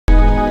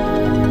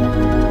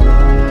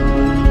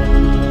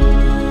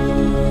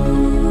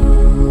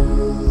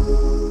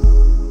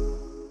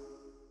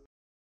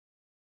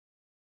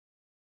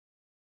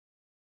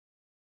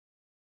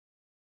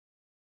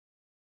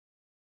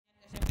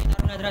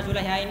Saudara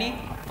Zulaeha ini?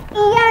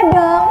 Iya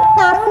dong,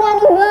 Taruna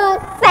nih bos,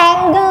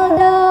 senggol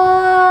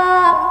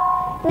dong.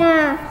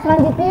 Nah,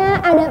 selanjutnya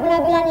ada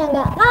penampilan yang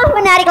gak kalah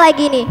menarik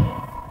lagi nih.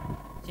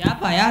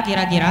 Siapa ya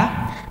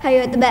kira-kira?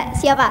 Ayo tebak,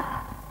 siapa?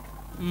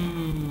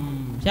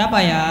 Siapa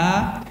ya?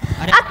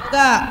 Ada yang tahu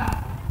nggak?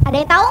 Ada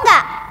yang tahu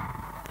nggak?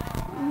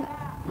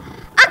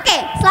 Oke,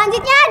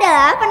 selanjutnya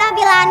adalah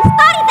penampilan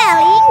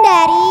storytelling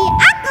dari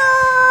aku.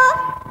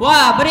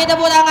 Wah, beri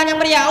tepuk tangan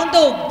yang meriah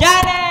untuk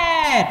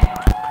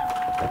JANEET.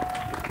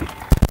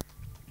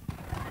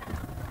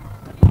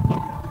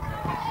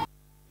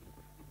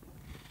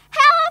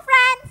 Hello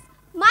friends,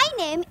 my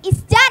name is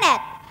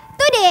JANEET.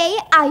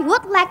 Today, I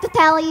would like to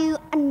tell you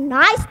a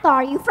nice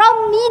story from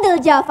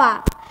Middle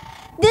Java.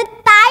 The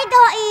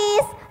title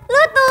is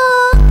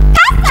Lutung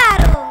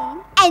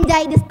Kasarung.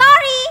 Enjoy the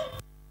story.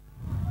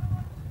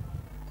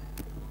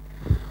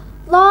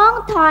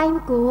 Long time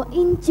ago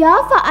in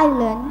Java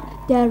Island,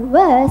 there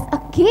was a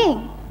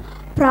king,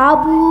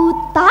 Prabu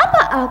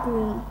Tapa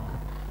Agung.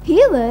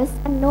 He was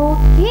an old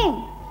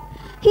king.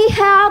 He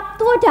had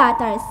two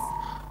daughters,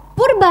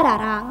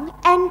 Purbararang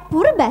and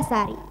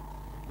Purbasari.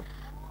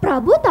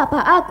 Prabu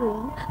Tapa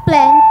Agung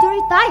planned to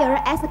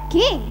retire as a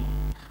king.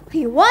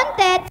 He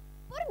wanted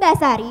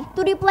Purbasari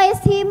to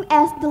replace him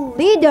as the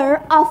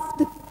leader of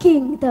the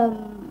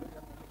kingdom.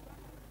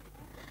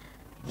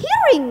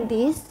 Hearing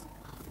this,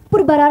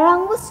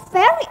 Purbararang was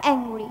very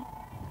angry.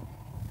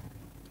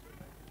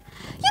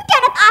 You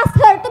cannot ask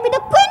her to be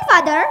the queen,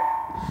 father.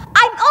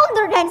 I'm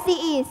older than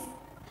she is.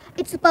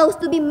 It's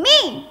supposed to be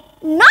me,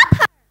 not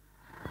her,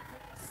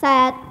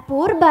 said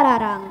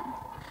Purbararang.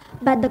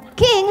 But the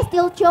king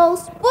still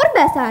chose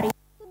Purbasari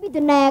to be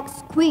the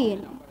next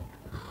queen.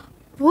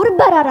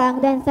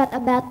 Purbararang then set a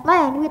bad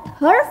plan with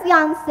her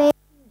fiancé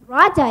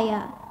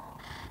Rajaya.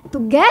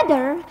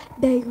 Together,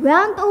 they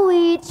went to a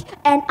witch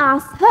and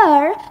asked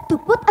her to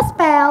put a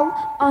spell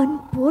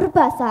on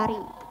Purbasari.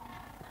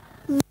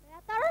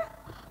 Later,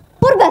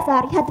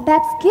 Purbasari had bad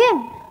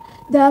skin.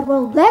 There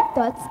were black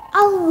dots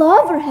all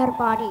over her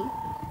body.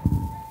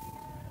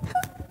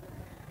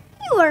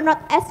 You are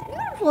not as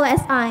beautiful as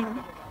I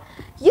am.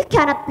 You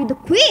cannot be the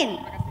queen.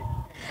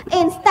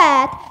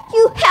 Instead,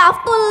 you have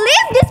to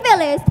leave this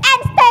village and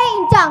stay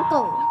in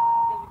jungle,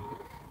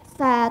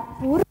 said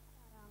Purbasari.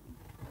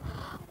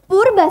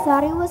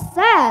 Purbasari was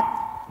sad.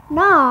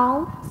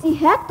 Now she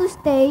had to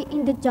stay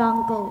in the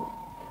jungle.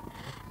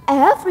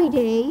 Every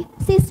day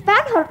she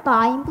spent her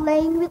time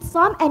playing with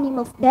some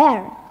animals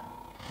there.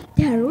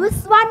 There was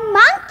one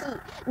monkey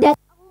that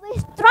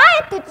always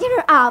tried to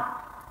cheer her up.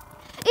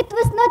 It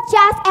was not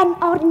just an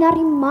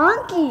ordinary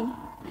monkey.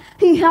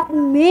 He had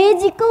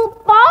magical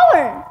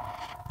power,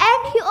 and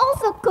he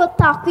also could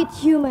talk with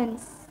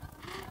humans.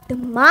 The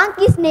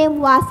monkey's name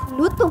was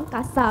Lutung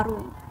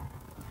Kasarung.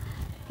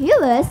 He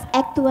was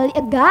actually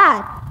a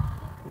god.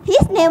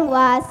 His name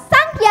was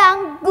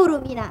Sanghyang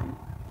Gurumina.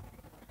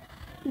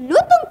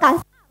 Lutung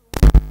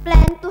Kasarung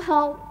planned to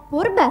help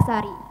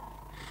Purbasari.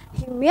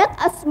 He made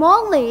a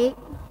small lake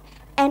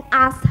and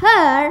asked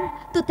her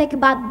to take a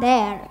bath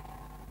there.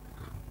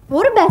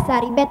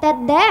 Purbasari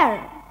bathed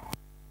there.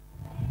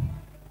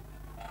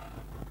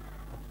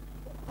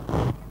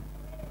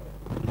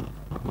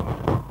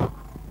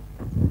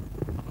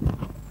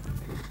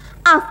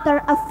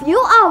 After a few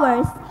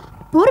hours,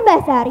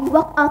 Purbasari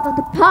walked out of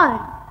the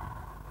pond.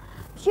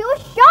 She was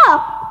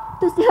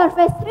shocked to see her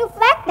face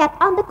reflected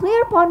on the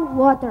clear pond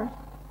water.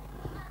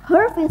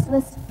 Her face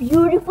was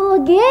beautiful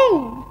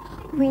again,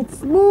 with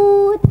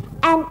smooth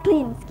and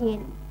clean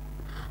skin.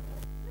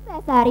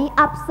 Purbasari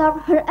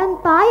observed her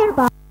entire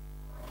body.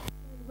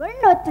 There were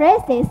no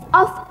traces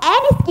of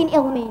any skin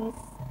ailments.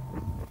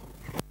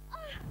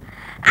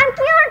 I'm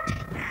cured!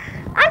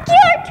 I'm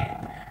cured!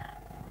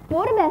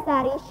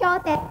 Purbasari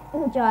shouted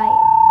in joy.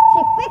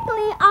 She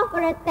quickly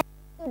offered thanks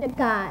to the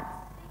gods.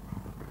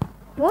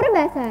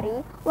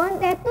 Purbasari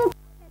wanted to go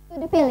to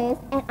the village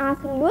and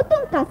asked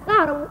Lutung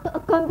Kasarung to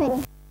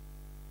accompany her.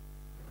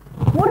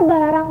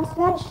 Purbararang was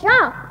very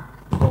shocked.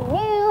 She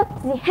knew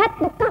she had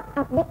to come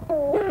up with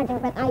another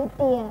bad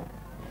idea.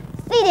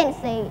 She then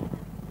said,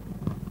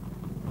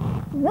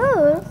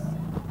 "Those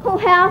who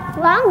have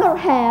longer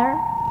hair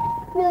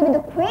will be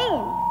the queen."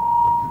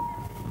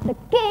 The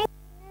king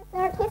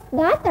measured his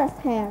daughter's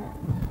hair.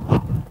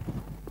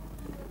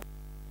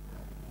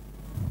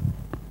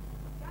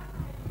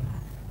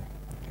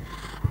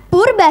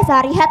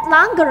 Purbasari had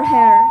longer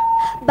hair,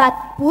 but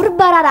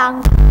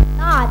Purbararang did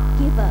not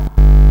give up.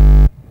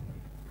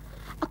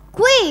 A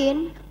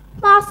queen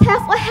must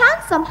have a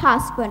handsome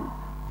husband.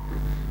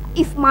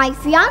 If my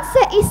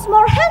fiancé is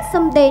more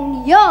handsome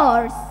than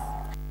yours,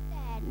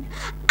 then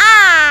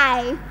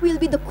I will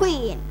be the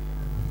queen.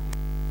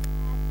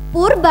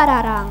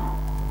 Purbararang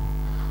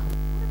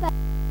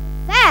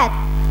said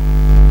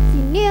she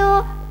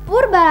knew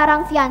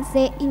Purbararang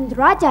fiancé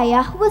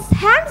Indrajaya was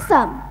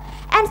handsome,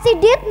 and she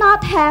did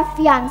not have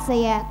fiancé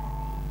yet.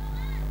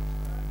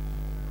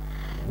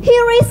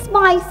 "Here is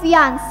my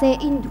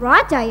fiancé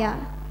Indrajaya.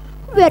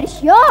 Where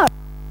is yours?"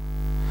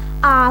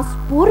 asked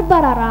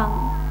Purbararang.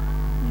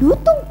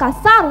 Lutung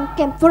Kasarung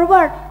came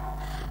forward.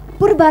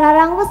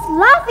 Purbararang was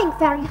laughing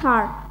very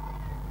hard.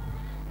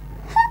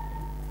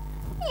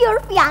 Your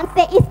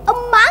fiancé is a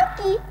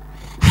monkey.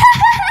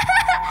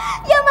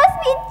 You must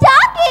be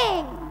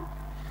joking.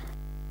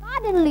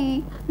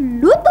 Suddenly,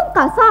 Lutung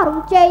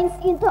Kasarung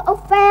changed into a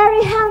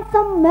very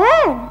handsome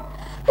man.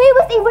 He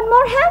was even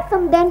more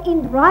handsome than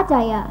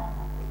Indrajaya.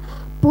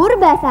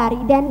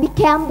 Purbasari then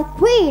became the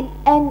queen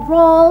and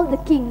ruled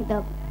the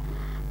kingdom.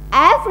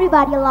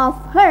 Everybody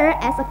loved her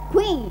as a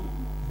queen.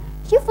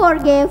 She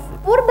forgave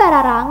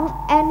Purbararang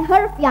and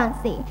her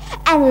fiancé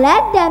and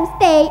let them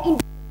stay in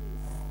the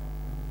peace.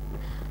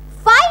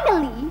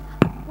 Finally,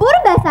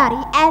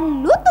 Purbasari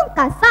and Lutung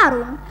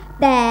Kasarung,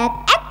 that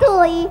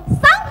actually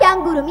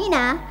Sanghyang Guru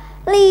Mina,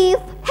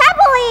 live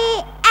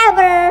happily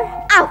ever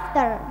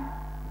after.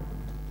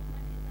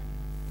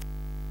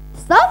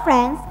 So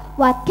friends,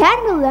 what can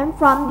we learn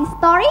from this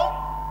story?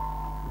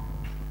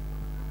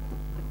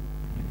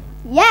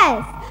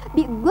 Yes,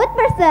 be a good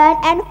person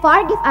and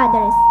forgive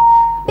others.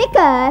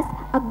 Because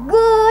a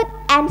good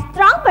and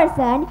strong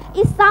person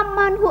is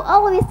someone who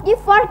always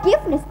gives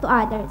forgiveness to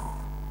others.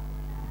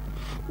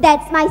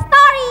 That's my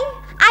story.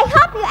 I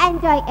hope you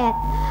enjoy it.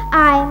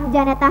 I'm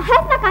JANEET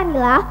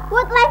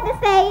would like to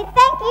say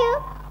thank you.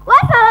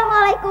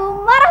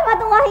 Wassalamualaikum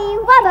warahmatullahi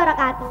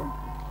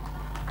wabarakatuh.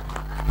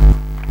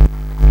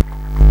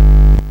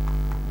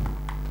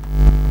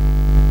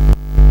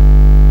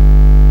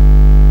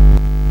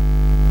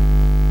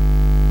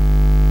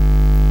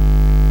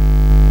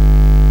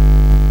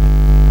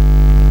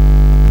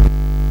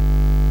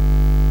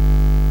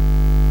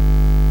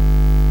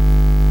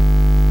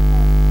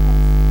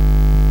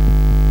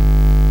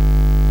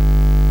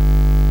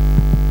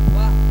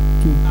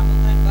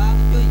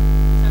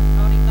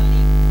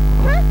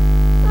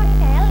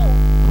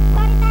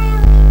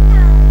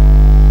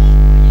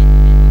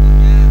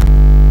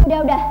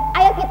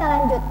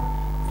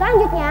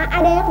 Selanjutnya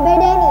ada yang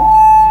beda nih.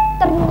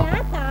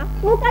 Ternyata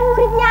bukan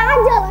muridnya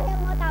aja loh yang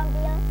mau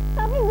tampil,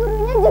 tapi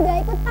gurunya juga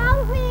ikut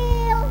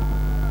tampil.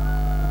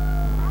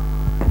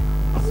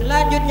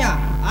 Selanjutnya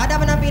ada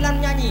penampilan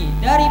menyanyi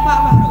dari Pak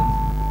Mahruf.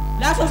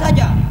 Langsung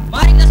saja,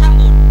 mari kita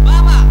sambut.